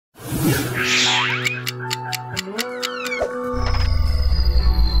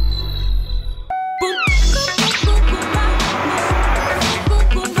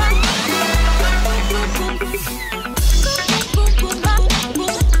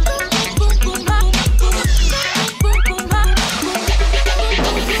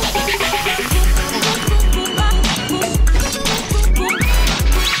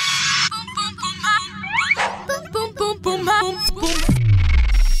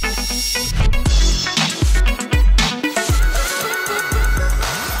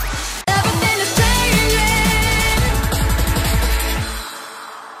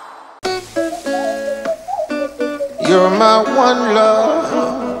You're my one love.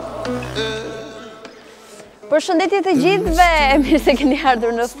 Përshëndetje të gjithëve, mirë se keni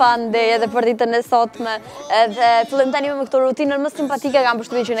ardhur në Fan Day edhe për ditën e sotme. Edhe fillojmë tani me këtë rutinën më simpatike, kam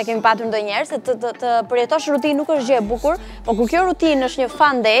përshtypjen që ne kemi patur ndonjëherë, se të përjetosh rutinë nuk është gjë e bukur, por kur kjo rutinë është një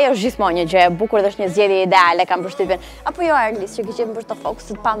Fan Day, është gjithmonë një gjë e bukur dhe është një zgjedhje ideale, kam përshtypjen. Apo jo Arlis, që kishim për të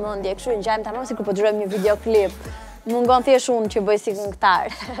fokusit pa mendje, kështu ngjajmë tamam sikur po dëgjojmë një videoklip. Mungon thjesht unë që bëj si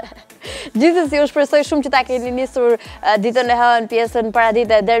këngëtar. Gjithsesi, u shpresoj shumë që ta keni nisur ditën e hënë, pjesën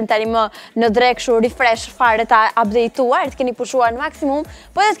paradite deri tani më në drek, kështu refresh fare, ta updateuar, të keni pushuar në maksimum,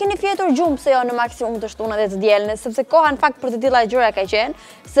 po edhe të keni fjetur gjumë pse jo në maksimum të shtunën dhe të dielën, sepse koha në fakt për të tilla gjëra ka qenë,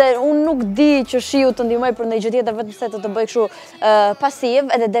 se unë nuk di që shiu të ndihmoj për ndonjë gjë tjetër vetëm se të bëj kështu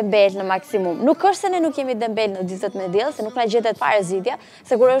pasiv edhe dembel në maksimum. Nuk është se ne nuk jemi dembel në ditët me diell, se nuk na gjetet fare zgjidhja,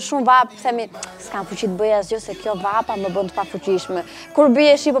 se kur është shumë vap, themi, s'kam fuqi të bëj asgjë se kjo vapa më bën të pafuqishme. Kur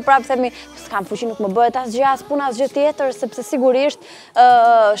bie shi po prapë themi, s'kam fuqi, nuk më bëhet asgjë, as puna asgjë tjetër, sepse sigurisht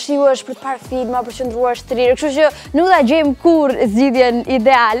shiu është për të parë filma, për të qëndruar shtrirë, kështu që nuk ta gjejmë kurrë zgjidhjen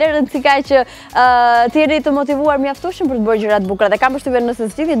ideale, rëndësi ka që të jeni të motivuar mjaftueshëm për të bërë gjëra të bukura. Dhe kam përshtypjen nëse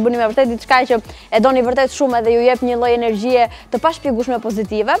zgjidhni të bëni me vërtet diçka që e doni vërtet shumë edhe ju jep një lloj energjie të pashpjegueshme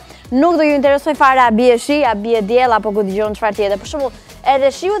pozitive, nuk do ju interesoj fare a bie shi, a bie diell apo ku dëgjon çfarë tjetër. Për shembull,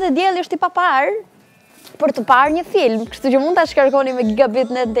 edhe shiu dhe dielli është i papar për të parë një film, kështu që mund ta shkarkoni me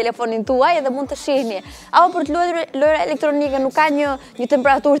gigabit net në telefonin tuaj edhe mund të shihni. Apo për të luajtur lojra elektronike, nuk ka një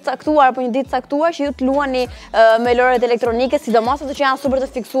temperaturë caktuar apo një ditë caktuar që ju të luani me lojrat elektronike, sidomos ato që janë super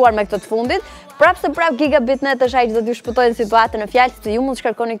të fiksuar me këtë të fundit. Prapse prap gigabit net është ai që do t'ju shpëtojë situatën në fjalë, se ju mund të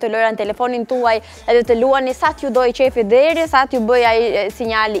shkarkoni këtë lojra në telefonin tuaj edhe të luani sa t'ju doj qefi deri sa t'ju bëj ai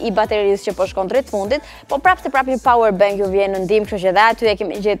sinjali i baterisë që po shkon drejt fundit, po prapse prap një power bank ju vjen në ndihmë, kështu që edhe aty e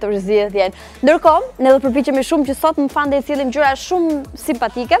kemi gjetur zgjidhjen. Ndërkohë, ne do përpiqemi shumë që sot në Fan Day sillim gjëra shumë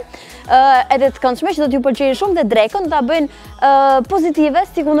simpatike, edhe të këndshme që do t'ju pëlqejnë shumë dhe drekën do ta bëjnë pozitive,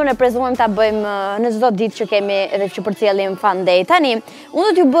 sikur ne prezumojmë ta bëjmë në çdo ditë që kemi edhe që përcjellim Fan Day. Tani, unë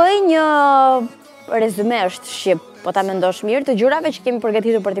do t'ju bëj një rezume është shqip, po ta mendosh mirë, të gjërave që kemi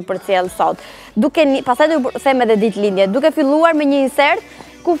përgatitur për t'i përcjell sot. Pastaj do ju them edhe ditëlindje, duke filluar me një insert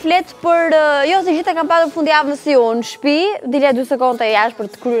ku flet për jo se gjithë e kam patur fundjavën si unë, shtëpi, dilja 2 sekonda jashtë për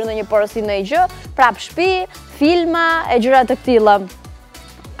të kryer ndonjë porosi ndonjë gjë, prap shtëpi, filma e gjëra të këtilla.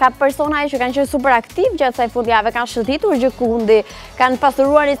 Ka persona që kanë qenë super aktiv gjatë kësaj fundjave, kanë shëtitur gjëkundi, kanë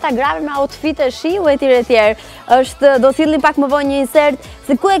pasuruar Instagramin me outfite shiu etj etj. Do sillni pak më vonë një insert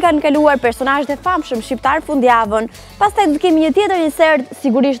se ku e kanë kaluar personazhet e famshëm shqiptar fundjavën. Pastaj do të kemi një tjetër insert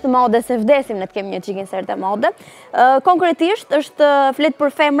sigurisht të mode, se vdesim ne të kemi një çik insert të mode. Konkretisht është flet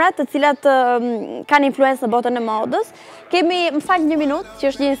për femrat të cilat kanë influencë në botën e modës. Kemi, më fal, 1 minutë,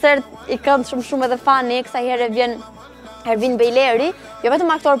 që është një insert i këndshëm shumë edhe fani, kësaj here vjen Ervin Bejleri, jo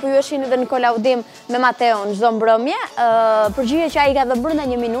vetëm aktor, por ju e shihni edhe në kolaudim me Mateon çdo mbrëmje. Përgjigje që ai ka dhënë brenda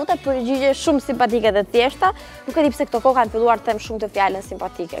 1 minute, përgjigje shumë simpatike dhe thjeshta. Nuk e di pse këto kohë kanë filluar të them shumë të fjalën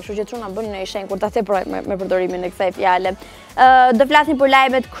simpatike, kështu që çuna bëni në shenjë kur ta ceproj me përdorimin e kësaj fjale. Do flasim për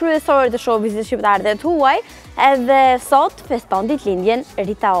lajmet kryesore të showbizit shqiptar dhe tuaj. Edhe sot feston ditëlindjen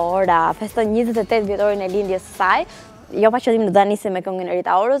Rita Ora, feston 28 vjetorin e lindjes së saj. Jo pa qëllim në danise me këngën e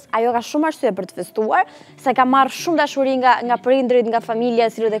Rita Orës, ajo ka shumë arsye për të festuar, se ka marrë shumë dashuri nga prindrit, nga familja,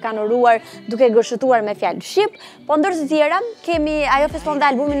 cilët e kanë uruar duke gërshëtuar me fjalë shqip, po ndër të tjera ajo feston dhe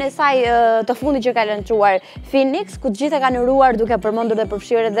albumin e saj të fundit që ka lançuar Phoenix, ku të gjithë e kanë uruar duke përmendur dhe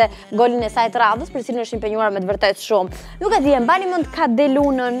përfshirë edhe golin e saj të radhës, për cilën është impenjuar me të vërtet shumë. Nuk e di, e mbani mend ka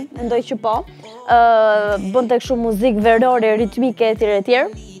delunën, mendoj që po, bënte kështu muzikë verore, ritmike etj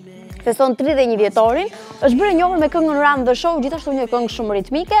etj. Feston 31 vjetorin, është bërë njohur me këngën Run the Show, gjithashtu një këngë shumë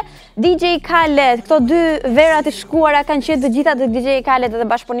ritmike. DJ Khaled, këto dy verat e shkuara kanë qenë të gjitha të DJ Khaled edhe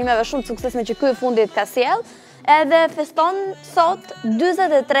bashkëpunimeve shumë të suksesshme që ky i fundit ka sjell. Edhe feston sot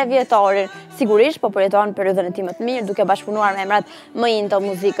 43 vjetorin. sigurisht po përjeton periudhën e tij më të mirë duke bashkëpunuar me emrat më inj të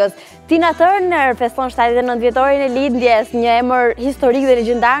muzikës. Tina Turner feston 79 vjetorin e lindjes, një emër historik dhe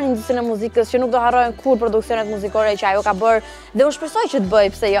legjendar në industrinë e muzikës që nuk do harrohen kur produksionet muzikore që ajo ka bërë dhe u shpresoj që të bëj,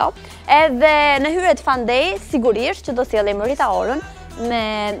 pse jo. Edhe në hyrjet Fan Day sigurisht që do sjellim Rita Orën me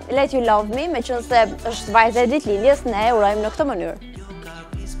Let You Love Me, meqense është vajza e ditëlindjes, ne e urojmë në këtë mënyrë.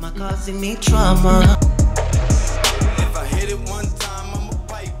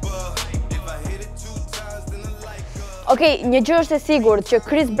 Okej, një gjë është e sigurt që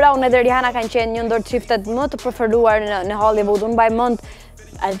Chris Brown edhe Rihanna kanë qenë një ndër çiftet më të preferuar në Hollywood. Unë mbaj mend,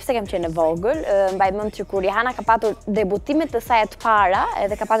 pse kam qenë e vogël, mbaj mend që kur Rihanna ka patur debutimet e saj të para,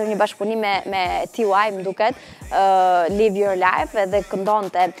 edhe ka patur një bashkëpunim me TY, më duket, Live Your Life, edhe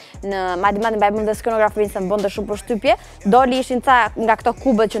këndonte në madje mbaj mend dhe skenografinë se më bënte shumë përshtypje. Doli ishin ca nga këto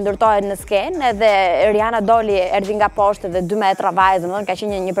kubët që ndërtohen në skenë, edhe Rihanna doli erdhi nga poshtë dhe 2 metra vajzë, domethënë ka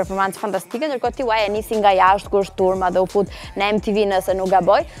qenë një performancë fantastike, ndërkohë TY e nisi nga jashtë kur shturma dhe u fut në MTV nëse nuk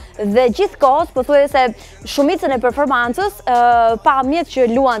gaboj. Dhe gjithkohës pothuajse shumicën e performancës pamjet që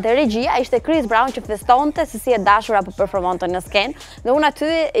luante regjia ishte Chris Brown që festonte se si e dashura po performonte në skenë dhe unë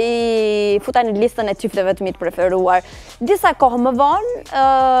aty i futa në listën e çifteve të mi të preferuar. Disa kohë më vonë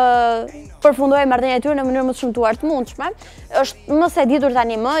përfundoi marrëdhënia e tyre në mënyrë më të shëmtuar të mundshme. Është më së ditur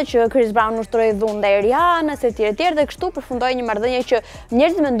tani më që Chris Brown ushtroi dhunë ndaj Rihanës e tjerë dhe kështu përfundoi një marrëdhënie që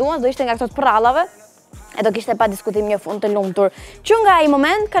njerëzit menduan do ishte nga këto të prrallave e do kishte pa diskutim një fund të lumtur. Që nga ai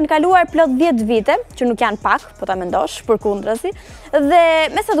moment kanë kaluar plot 10 vite, që nuk janë pak, po ta mendosh, përkundrazi, dhe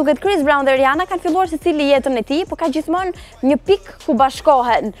me sa duket Chris Brown dhe Rihanna kanë filluar secili jetën e tij, por ka gjithmonë një pikë ku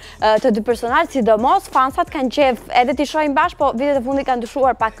bashkohen të dy personazhet, sidomos fansat kanë qef edhe t'i shohin bashkë, po vitet e fundit kanë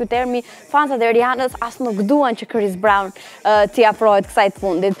ndryshuar pak ky termi, fansat e Rihanës as nuk duan që Chris Brown t'i afrohet kësaj të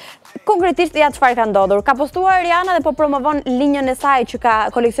fundit. Konkretisht ja çfarë ka ndodhur. Ka postuar Rihanna dhe po promovon linjën e saj që ka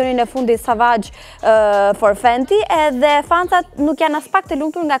koleksionin e fundit Savage for Fenty, edhe fansat nuk janë as pak të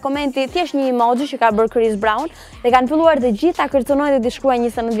lumtur nga komenti, thjesht një emoji që ka bërë Chris Brown dhe kanë filluar të gjithë ta kërcënojnë dhe t'i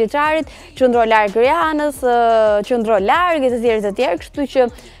shkruajnë 29 vjeçarit, qëndro larg Rihanës, qëndro larg e të tjerë, kështu që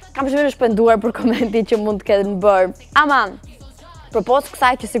kam përshtypjen është penduar për komentin që mund të kenë bërë. Aman, përpos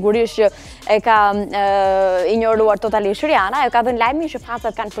kësaj që sigurisht që e ka ignoruar totalisht Rihanna, ajo ka dhënë lajmin që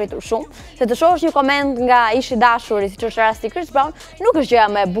fansat kanë pritur shumë, se të shohësh një koment nga ish i dashuri, siç është rasti Chris Brown, nuk është gjëja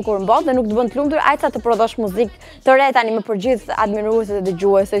më e bukur në botë dhe nuk të bën të lumtur aq sa të prodhosh muzikë të re tani më përgjith admiruesit dhe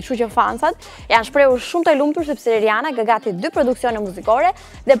dëgjuesit, kështu që fansat janë shprehur shumë të lumtur sepse Rihanna ka gati 2 produksione muzikore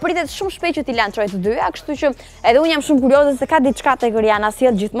dhe pritet shumë shpejt që t'i lançojë të dyja, kështu që edhe unë jam shumë kurioze se ka diçka tek Rihanna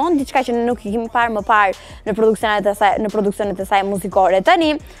sjell gjithmonë, diçka që ne nuk i kemi parë më parë në produksionet e saj muzikore.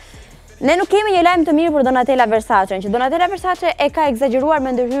 Tani ne nuk kemi një lajm të mirë për Donatella Versace, që Donatella Versace e ka egzageruar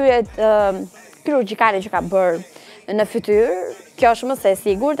me ndërhyrjet kirurgjikale që ka bërë në fytyrë. Kjo është më se e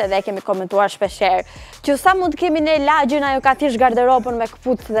sigurt, edhe e kemi komentuar shpeshherë. Që sa mund të kemi në lagjin, ajo ka thjesht garderobën me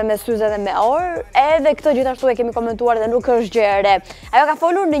këpucë dhe me syze dhe me orë, edhe këtë gjithashtu e kemi komentuar dhe nuk është gjë e re. Ajo ka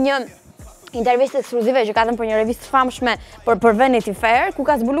folur në një intervistë ekskluzive që ka dhënë për një revistë famshme për Vanity Fair, ku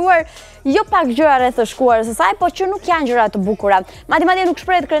ka zbuluar jo pak gjëra rreth të shkuarës së saj, po që nuk janë gjëra të bukura. Madje nuk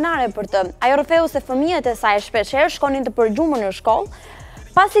shprehet krenare për të. Ajo rrëfeu se fëmijët e saj shpeshherë shkonin të përgjumur në shkollë,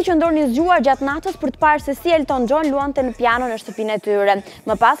 pasi që ndornin zgjuar gjatë natës për të parë se si Elton John luante në piano në shtëpinë e tyre.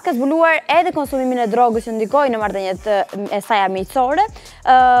 Më pas ka zbuluar edhe konsumimin e drogës që ndikoi në marrëdhëniet e saj miqësore.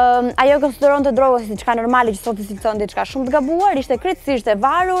 Ajo konsideronte drogën si diçka normale që sot i cilëson diçka shumë të gabuar, ishte krejtësisht e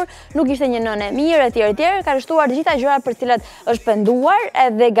varur, nuk ishte një nënë e mirë etj. Ka arrestuar të gjitha gjërat për të cilat është penduar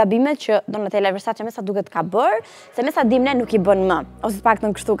edhe gabimet që Donatella Versace me sa duket ka bërë, se me sa dim ne nuk i bën më, ose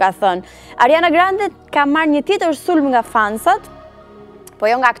paktën kështu ka thënë. Ariana Grande ka marrë një tjetër sulm nga fansat, po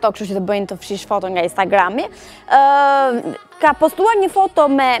jo nga këto kështu që të bëjnë të fshish foto nga Instagrami, ka postuar një foto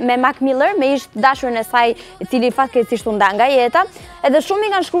me Mac Miller, me ish dashurin e saj, i cili fatkeqësisht u nda nga jeta, edhe shumë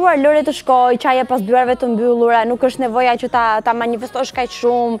i kanë shkruar lëre të shkoj, qaje pas dyerve të mbyllura, nuk është nevoja që ta manifestosh kaq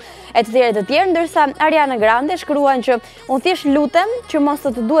shumë, e të tjerë, ndërsa Ariana Grande shkruan që unë thjesht lutem që mos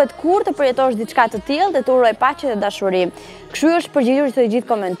të duhet kur të përjetosh diçka të tillë dhe të uroj paqe dhe dashuri. Kështu është përgjigjur të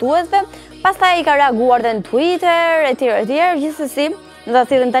gjithë komentuesve, pastaj i ka reaguar dhe në Twitter, etj. Gjithsesi, në të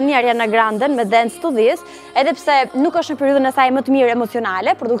thirrën tani Ariana Grande me Dance to This, edhe pse nuk është në periudhën e saj më të mirë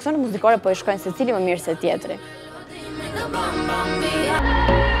emocionale, produksionet muzikore po i shkojnë secili më mirë se tjetri.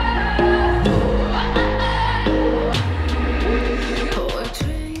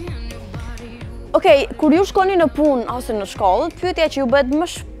 Okej, kur ju shkoni në punë ose në shkollë, pyetja që ju bëhet më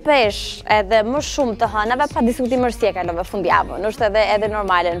shpesh edhe më shumë të hënave, pa diskutim është si e kalove fundjavën, është edhe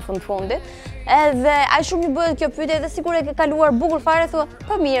normale në fundit, Edhe aq shumë i bëhet kjo pyetje dhe sikur e ke kaluar bukur fare thua,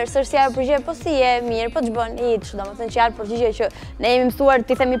 po mirë, s'është ja përgjigje, po si je, mirë, po ç'bën, hiç, domethënë që janë përgjigje që ne jemi mësuar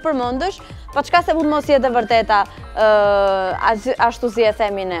ti themi përmendësh, po çka se mund mos jetë e vërteta ashtu si e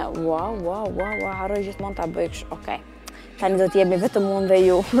themi ne. Wow, harroj gjithmonë ta bëj kështu. Okej. Tani do t'jemi vetëm unë dhe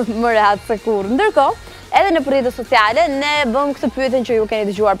ju më rehat se kur. Ndërkohë, edhe në rrjetet sociale, ne bëm këtë pyetjen që ju keni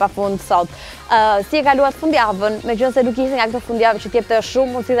dëgjuar pafund sot. Si e kaluat fundjavën, megjithëse nuk ishte nga këto fundjavë që t'jepte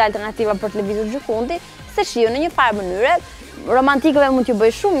shumë mundësi dhe alternativa për televizor gjykfundi, se shiu në një farë mënyre, romantikëve mund t'ju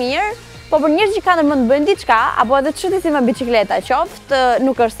bëj shumë mirë, po për njerëz që kanë mend të bëjnë diçka, apo edhe të shëtisin me bicikleta qoftë,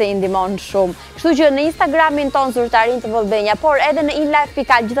 nuk është se i ndihmon shumë. Kështu që në Instagramin ton zyrtarin të Vëllbenja, por edhe në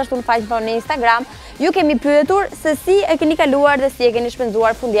inlife.al, gjithashtu në faqen tonë në Instagram, ju kemi pyetur se si e keni kaluar dhe si e keni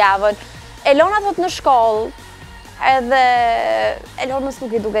shpenzuar fundjavën. Elona thot në shkollë, edhe Elonës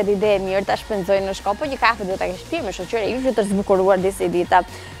nuk i duket ide e mirë ta shpenzojë në shkollë, po një kafe duhet ta kesh pirë me shoqëri, ju të zbukuruar disi dita.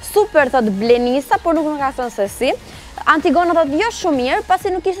 Super thot Blenisa, por nuk më ka thënë se si. Antigona thot jo shumë mirë,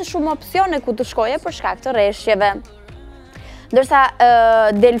 pasi nuk ishte shumë opsione ku të shkoje për shkak të rreshjeve. Ndërsa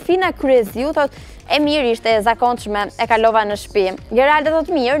Delfina Kryeziu thot e mirë ishte e zakonshme, e kalova në shtëpi. Geralda thot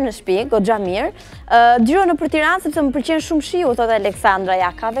mirë në shtëpi, goxha mirë. Dëgjoj nëpër Tiranë sepse më pëlqen shumë shiu, thot Aleksandra,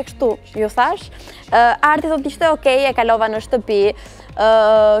 ja ka dhe kështu, ju thash. Arti thot ishte okay, e kalova në shtëpi.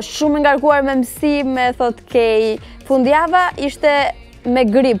 Shumë ngarkuar me mësime, thot Kej. Fundjava ishte me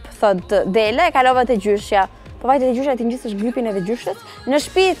grip, thot Dele, e kalova te gjyshja. Po vajte te gjyshja ti ngjisësh gripin edhe gjyshës. Në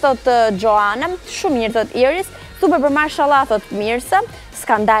shtëpi thot Joana, shumë mirë thot Iris. Super për mashallah thot Mirsa.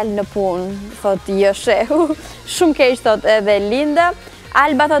 Skandal në punë, thot Jëshehu. Shumë keq thot edhe Linda.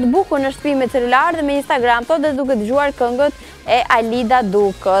 Alba thot bukur në shtëpi me celular dhe me Instagram thot dhe duke dëgjuar këngët e Alida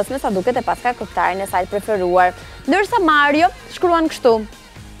Dukës. Me sa duket e paska këngëtarin e saj preferuar. Ndërsa Mario shkruan kështu.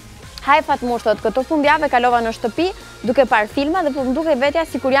 Haj Fatmush thot, këto fundjavë kalova në shtëpi duke parë filma dhe po më duke vetja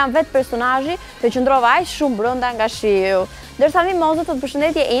sikur jam vetë personazhi të qëndrova aq shumë brenda nga shiu. Ndërsa Mimoza thot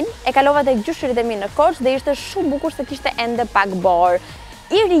përshëndetje in, e kalova tek gjyshërit e mi në Korçë dhe ishte shumë bukur se kishte ende pak borë.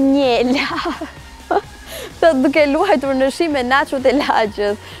 Irinjela thot duke luajtur në shi me naçut e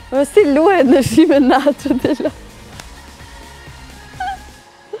lagjës. Më si luhet në shi me naçut e lagjës?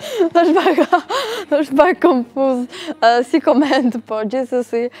 është pak konfuz si koment, por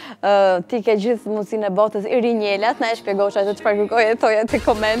gjithsesi ti ke gjithë mundësinë e botës Irinjelat, na e shpjegosh atë çfarë kërkoje thoja te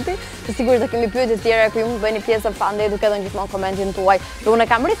komenti. Sigurisht do kemi pyetje të tjera ku ju mund bëni pjesë fande, duke dhënë gjithmonë komentin tuaj. Dhe unë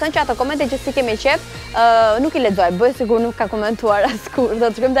kam rithënë që ato komente që si kemi qef, nuk i lexoj, bëj sigur nuk ka komentuar askur. Do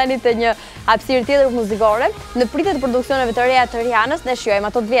të shkojmë tani te një hapësirë tjetër muzikore. Në pritje të produksioneve të reja të Rihanës, ne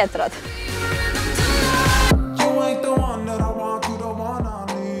shijojmë ato të vjetrat.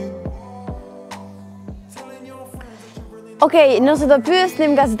 Okej, nëse do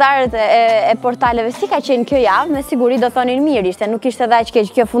pyesnim gazetarët e portaleve si ka qenë kjo javë, me siguri do thonin mirë ishte, nuk ishte dhe aq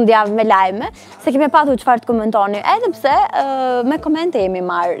keq kjo fundjavë me lajme, se kemi patur çfarë të komentoni, edhe pse me komente jemi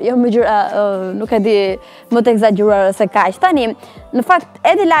marrë, jo me gjëra, nuk e di më të egzageruar se kaq. Tani, në fakt,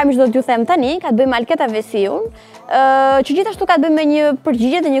 edhe lajmi që do t'ju them tani, ka të bëjë me Alketa Vesiun, që gjithashtu ka të bëjë me një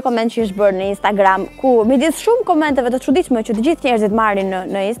përgjigje dhe një koment që është bërë në Instagram, ku midis shumë komenteve të çuditshme që të gjithë njerëzit marrin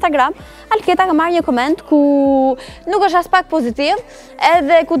në Instagram, Alketa ka marrë një koment ku nuk është as pak pozitiv,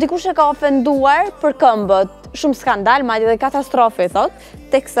 edhe ku dikush e ka ofenduar për këmbët, shumë skandal, madje dhe katastrofe i thot,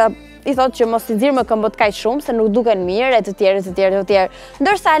 teksa i thot që mos i nxirr më këmbët kaq shumë se nuk duken mirë e të tjerë.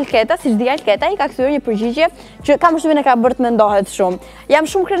 Ndërsa Alketa, siç di Alketa, i ka kthyer një përgjigje që kam përshtypjen e ka bërë të mendohet shumë. Jam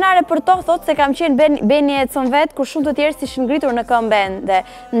shumë krenare për to, thot se kam qenë Beni Edson vet, kur shumë të tjerë si ishin ngritur në këmbë ende.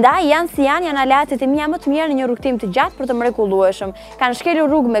 Ndaj janë si janë aleatet e mia më të mirë në një rrugtim të gjatë për të mrekullueshëm. Kanë shkelur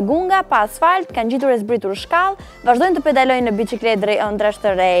rrugë me gunga, pa asfalt, kanë gjitur e zbritur shkallë, vazhdojnë të pedalojnë në biçikletë drejt ëndrash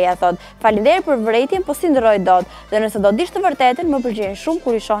të reja, thot. Faleminderit për vërejtjen, po si ndroj dot. Dhe nëse do dish të vërtetën, më pëlqen shumë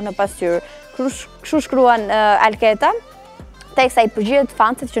kur i shoh në Kështu shkruan Alketa, teksa i përgjigjet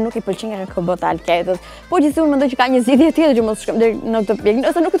fansit që nuk i pëlqen nga këmbët e Alketës. Po gjithsesi unë mendoj që ka një zgjidhje tjetër që mos shkojmë deri në këtë pikë.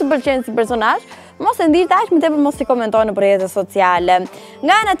 Nëse nuk të pëlqen si personazh, mos e ndiq aq më tepër mos i komentoj në rrjetet sociale.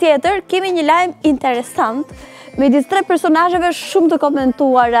 Nga ana tjetër, kemi një lajm interesant midis tre personazheve shumë të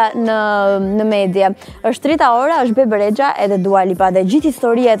komentuara në media. Është Rita Ora, është Bebe Rexha edhe Dua Lipa dhe gjithë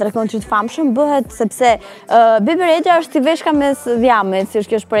historia e tregon që të famshëm bëhet sepse Bebe Rexha është si veshka mes dhjamit, si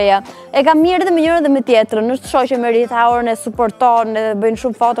është kjo shpreha. E ka mirë dhe me njërin dhe me tjetrën, është shoqe me Rita Orën, e suporton, bëjnë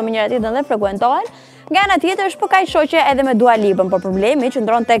shumë foto me njëra tjetrën dhe frekuentohen. Nga ana tjetër është po kaq shoqe edhe me Dua Lipën, por problemi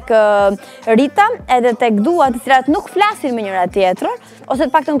qëndron tek Rita edhe tek Dua, të cilat nuk flasin me njëra tjetrën, ose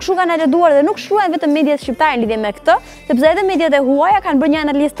të paktën kështu kanë hereduar dhe nuk shkruajnë vetëm mediat shqiptare në lidhje me këtë, sepse edhe mediat e huaja kanë bërë një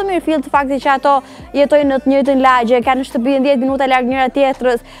analizë të mirëfillt të faktit që ato jetojnë në të njëjtën lagje, kanë në shtëpi 10 minuta larg njëra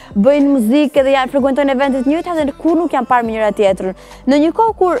tjetrës, bëjnë muzikë dhe janë frekuentojnë evente të njëjta dhe kur nuk janë parë me njëra tjetrën. Në një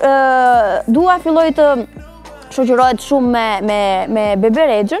kohë kur Dua filloi të shoqërohet shumë me Bebe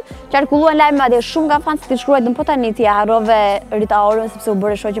Rexhën, qarkulluan lajme madje shumë nga fanët që shkruajnë po tani ti harrove Rita Orën sepse u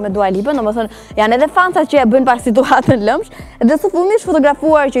bëre shoqe me Dua Lipën, domethënë janë edhe fanat që e bëjnë pas situatën lëmsh, dhe së fundmi është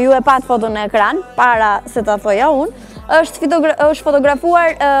fotografuar që ju e pat foton në ekran para se ta thoja unë, është fotografuar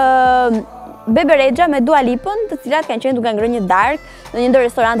Bebe Rexha me Dua Lipën, të cilat kanë qenë duke ngrënë një darkë në një ndër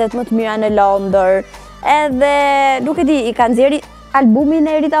restorantet më të mira në Londër. Edhe nuk e di, i kanë nxjerrë albumin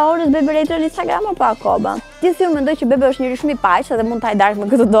e Rita Orës Bebe Rexha në Instagram apo akoma. Gjithsesi unë mendoj që Bebe është njëri shumë i paqë dhe mund të hajë darkë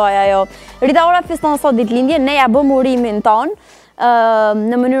me këtë doj ajo. Rita Ora feston sot ditëlindje, ne ja bëm urimin ton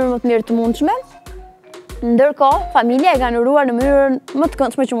në mënyrën më të mirë të mundshme. Ndërkohë, familja e kanë uruar në mënyrën më të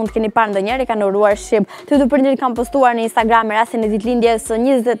këndshme që mund të keni parë ndonjëherë, e kanë uruar shqip. Të dy prindërit kanë postuar në Instagram me rastin e ditëlindjes së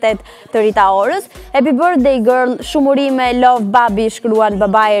 28 të Rita Orës. Happy birthday girl, shumë urime, love babi, shkruan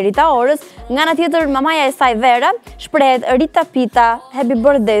babai e Rita Orës. Nga ana tjetër, mamaja e saj Vera shprehet Rita Pita, happy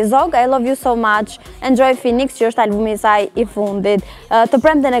birthday Zog, I love you so much. Enjoy Phoenix, që është albumi i saj i fundit. Të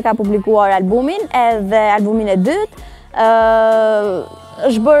premten e ka publikuar albumin, edhe albumin e dytë.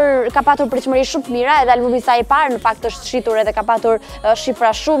 Ka patur pritshmëri shumë të mira, edhe albumi i saj i parë në fakt është shitur edhe ka patur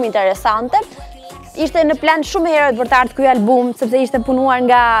shifra shumë interesante. Ishte në plan shumë herët për të ardhur ky album, sepse ishte punuar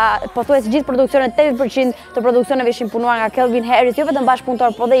nga pothuajse gjithë produksionet, 80% të produksioneve ishin punuar nga Calvin Harris, jo vetëm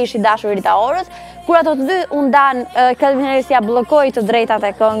bashkëpunëtor, por dhe ishi dashur Rita Orës. Kur ato të dy u ndan, Calvin Harris ja bllokoi të drejtat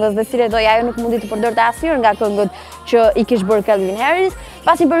e këngës, dhe si letoj ajo nuk mundi të përdorte asnjëherë nga këngët që i kishte bërë Calvin Harris.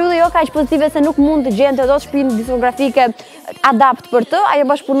 Pas një periudhe jo kaq pozitive se nuk mund të gjente dot shtëpinë diskografike adapt për të, ajo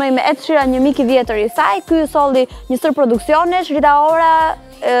bashkëpunoi me Ed Sheeran, një mik i vjetër i saj, ky u solli një stër produksionesh, Rita Ora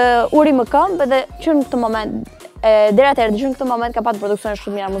uri më këmbë dhe që në këtë moment, deri atëherë që në këtë moment ka patur produksione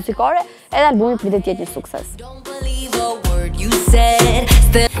shumë mira muzikore, edhe albumi pritet të jetë një sukses.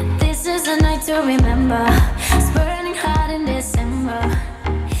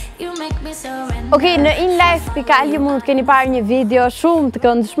 Okej, në inlife.al ju mund të keni parë një video shumë të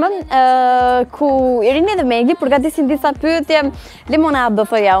këndshme ku Irini dhe Megli përgatisin disa pyetje limonad do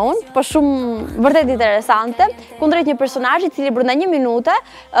thoja unë, por shumë vërtet interesante, kundrejt një personazhi i cili brenda 1 minute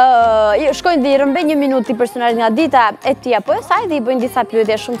shkojnë dhe i rëmben 1 minutë i personazhit nga dita e tij apo e saj dhe i bëjnë disa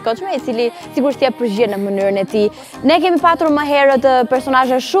pyetje shumë të këndshme, i cili sigurisht ia përgjigjen në mënyrën e tij. Ne kemi patur më herët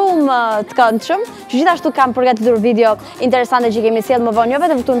personazhe shumë të këndshëm, që gjithashtu kam përgatitur video interesante që kemi sjellë më vonë, jo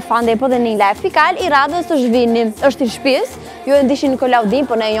vetëm këtu në Fande, po dhe në inlife.al. I radhës është Vini, është i shtëpisë, ju e ndishin Nikolaudin,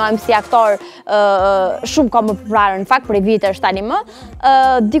 po ne e njohim si aktor shumë kohë më përpara, në fakt prej vitesh tani më.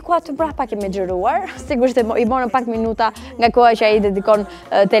 Diku aty brapa kemi xhiruar, sigurisht i morën pak minuta nga koha që ai dedikon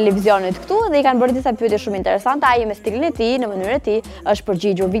televizionit këtu dhe i kanë bërë disa pyetje shumë interesante, ai me stilin e tij, në mënyrën e tij është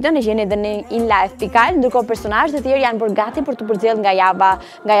përgjigjur. Videon e gjeni edhe në inlife.al, ndërkohë personazhet e tjerë janë bërë gati për të përcjellë nga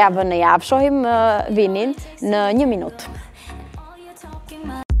java në javë. Shohim Vinin në 1 minutë.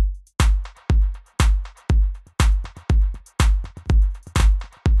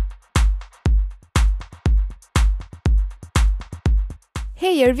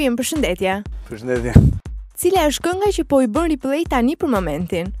 Hej Ervin, përshëndetje. Përshëndetje. Cila është kënga që po i bën replay tani për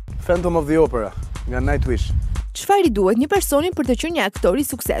momentin? Phantom of the Opera, nga Nightwish. Çfarë i duhet një personi për të qenë një aktor i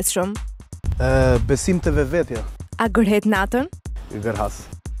suksesshëm? Besim të vetvetja. A gërhet natën? I gërhas.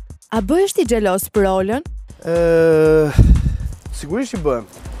 A bëhesh ti xhelos për rolën? Sigurisht i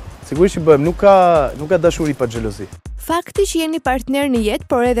bëhem. Nuk ka dashuri pa xhelozi. Fakti që jeni partner në jetë,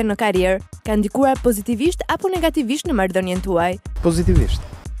 por edhe në karrierë, ka ndikuar pozitivisht apo negativisht në marrëdhënien tuaj? Pozitivisht.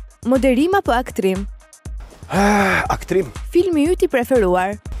 Moderim apo aktrim? Aktrim. Filmi yt i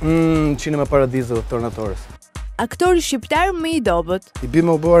preferuar? Cinema Paradiso, Tornatores. Aktori shqiptar më i dobët? I bie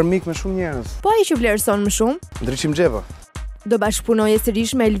më u bë armik me shumë njerëz. Po ai që vlerëson më shumë? Ndriçim Xheva. Do bashkëpunoje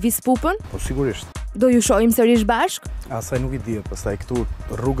sërish me Elvis Pupën? Po sigurisht. Do ju shohim sërish bashk? Asaj nuk i di, pastaj këtu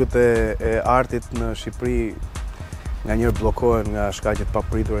rrugët e artit në Shqipëri nga njërë bllokohen nga shkaqe të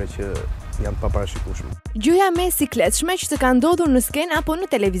papritura që janë të paparashikueshme. Gjëja më e sikletshme që të ka ndodhur në skenë apo në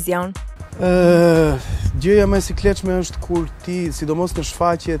televizion? Gjëja më e sikletshme është kur ti, sidomos në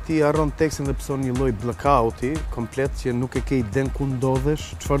shfaqje, ti harron tekstin dhe pëson një lloj blackouti komplet që nuk e ke iden ku ndodhesh,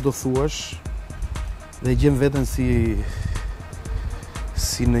 çfarë do thuash, dhe gjem veten si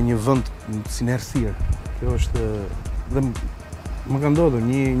në një vend, si në errësirë. Kjo është dhe më ka ndodhur,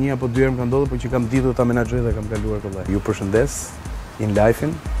 një apo 2 herë më ka ndodhur, por që kam ditur ta menaxhoj dhe kam kaluar kollaj. Ju përshëndes, in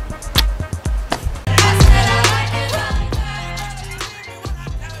life-in.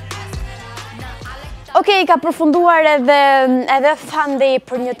 Okej, ka përfunduar edhe Fandi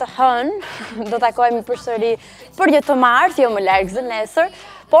për një të hënë, do takohemi përsëri për një të martë, jo më larg zë nesër,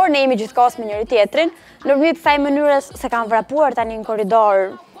 por ne jemi gjithkohës me njëri tjetrin, nëpërmjet kësaj mënyres se kam vrapuar tani në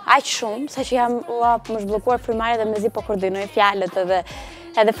korridor aq shumë, sa që jam më zhbllokuar frymarrja dhe mezi po koordinoj fjalët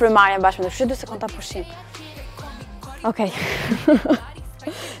edhe frymarrjen bashkë me 2 sekonda pushim. Okej.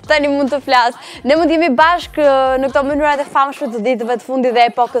 Tani mund të flas. Ne mund të jemi bashkë në këto mënyrat e famshme të ditëve të fundit dhe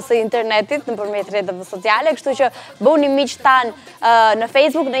epokës së internetit nëpërmjet rrjeteve sociale, kështu që bëuni miq tan në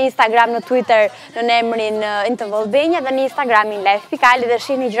Facebook, në Instagram, në Twitter, në emrin TV Albania dhe në Instagramin live.al dhe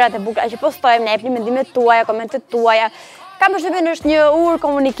shihni gjërat e bukura që postojmë, ne jepni mendimet tuaja, komentet tuaja. Kam përshtypjen është një urë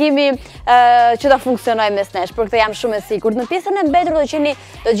komunikimi që do funksionojë mes nesh, për këtë jam shumë e sigurt. Në pjesën e mbetur do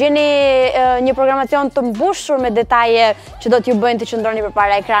gjeni një programacion të mbushur me detaje që do t'ju bëjnë të qëndroni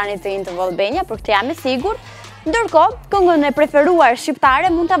përpara ekranit të TV Albania, për këtë jam e sigurt. Ndërkohë, këngën e preferuar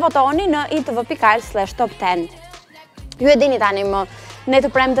shqiptare mund ta votoni në itv.al/top10. Ju e dini tani më, ne të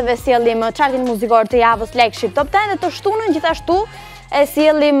premteve sjellim chartin muzikor të javës Flagship Top 10 dhe të shtunën gjithashtu e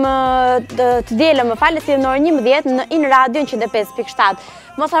sjellim të dielën, më falë, sjellim në orën 11 në In Radio 105.7.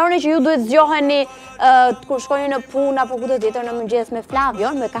 Mos harroni që ju duhet zgjoheni kur shkoni në punë apo kudo tjetër në mëngjes me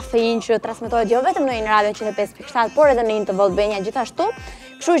Flavion, me kafeinë që transmetohet jo vetëm në In Radio 105.7, por edhe në TV Albania gjithashtu.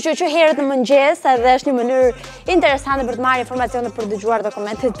 Kështu që herët në mëngjes edhe është një mënyrë interesante për të marrë informacione, për dëgjuar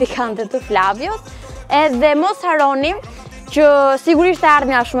dokumentet pikante të Flavios. Edhe mos harroni që sigurisht e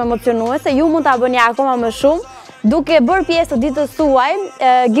ardhmja shumë emocionuese, ju mund ta bëni akoma më shumë duke bërë pjesë të ditës suaj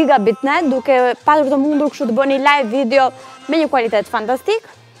Gigabit.net, duke patur të mundur kështu të bëni live video me një kualitet fantastik,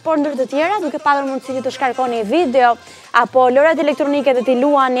 por ndër të tjera duke patur mundësi të shkarkoni video apo lojrat elektronike dhe t'i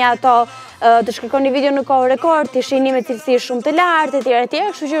luani ato, të shkarkoni video në kohë rekord, t'i shihni me cilësi shumë të lartë etj.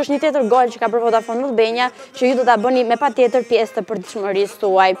 Kështu që është një tjetër gol që ka bërë Vodafone Albania, që ju do ta bëni me patjetër pjesë të përditshmërisë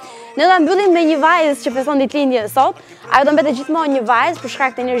tuaj. Ne do ta mbyllim me një vajzë që feston ditëlindjen sot. Ajo do mbetet gjithmonë një vajzë për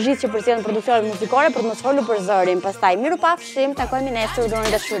shkak të energjisë që përcjell në produksionet muzikore, për të mos folur për zërin. Pastaj mirupafshim, takojmë nesër,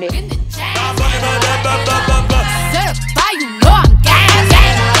 urojmë dashuri. Boom, boom, boom, boom, boom.